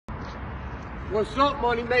What's up,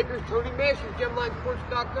 money makers? Tony Masters,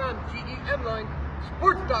 GemLineSports.com,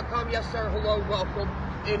 GemLineSports.com. Yes, sir. Hello, welcome.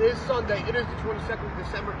 It is Sunday. It is the 22nd of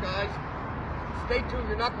December, guys. Stay tuned.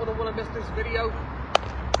 You're not going to want to miss this video.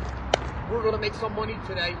 We're going to make some money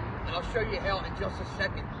today, and I'll show you how in just a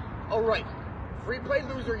second. All right. Free play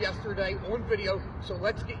loser yesterday on video, so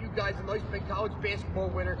let's get you guys a nice big college basketball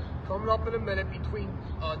winner coming up in a minute between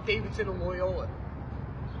Davidson and Loyola.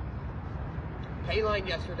 Payline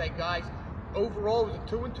yesterday, guys. Overall, it was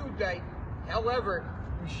a 2-2 day. However,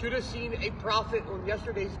 we should have seen a profit on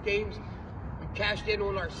yesterday's games. We cashed in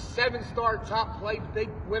on our 7-star top play, big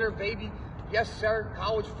winner, baby. Yes, sir.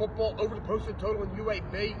 College football over the posted total in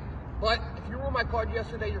UAB. But if you were on my card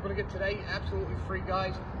yesterday, you're going to get today absolutely free,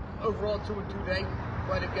 guys. Overall, 2-2 day.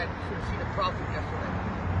 But again, you should have seen a profit yesterday.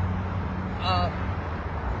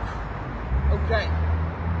 Okay.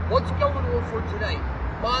 What's going on for today?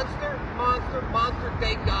 Monster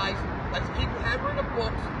day, guys. Let's keep hammering the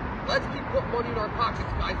books. Let's keep putting money in our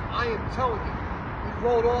pockets, guys. I am telling you. We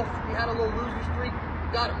rolled off. We had a little losing streak.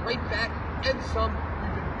 Got it right back and some.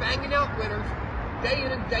 We've been banging out winners day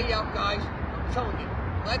in and day out, guys. I'm telling you.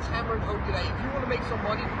 Let's hammer and home today. If you want to make some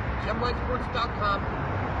money, GemLineSports.com.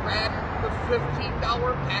 Grab the $15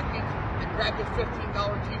 package and grab the $15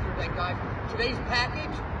 teaser day, guys. Today's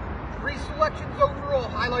package, 3 selections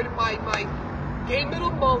overall, highlighted by my game of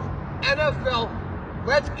the month, NFL.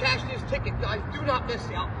 Let's cash this ticket, guys. Do not miss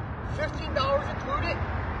out. $15 included.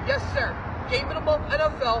 Yes, sir. Game of the month,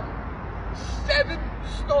 NFL.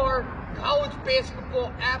 7-star college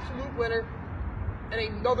basketball absolute winner. And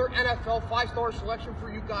another NFL 5-star selection for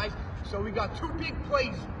you guys. So we got 2 big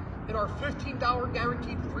plays in our $15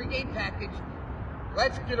 guaranteed 3-game package.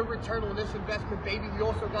 Let's get a return on this investment, baby. We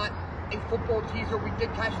also got a football teaser. We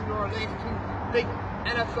did cash in our last 2 big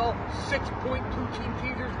NFL 6.2 team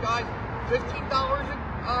teasers, guys.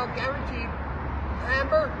 $15 guaranteed.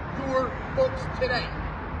 Hammer your books today.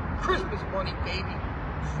 Christmas money, baby.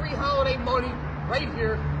 Free holiday money right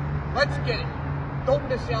here. Let's get it. Don't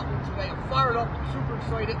miss out on today. I'm fired up. I'm super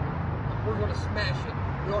excited. We're going to smash it.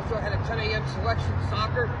 We also had a 10 a.m. selection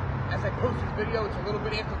soccer. As I post this video, it's a little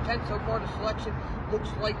bit after 10 so far. The selection looks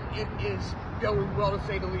like it is going well, to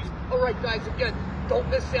say the least. All right, guys, again, don't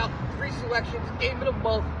miss out. 3 selections, game of the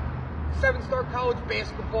month, 7-star college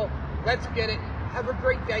basketball. Let's get it. Have a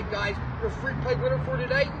great day, guys. Your free play winner for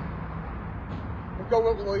today, we'll go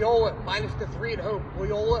with Loyola, -3 at home.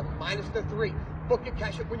 Loyola, -3. Book it,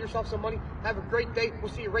 cash it, win yourself some money. Have a great day.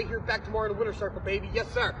 We'll see you right here back tomorrow in the winner circle, baby. Yes,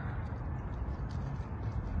 sir.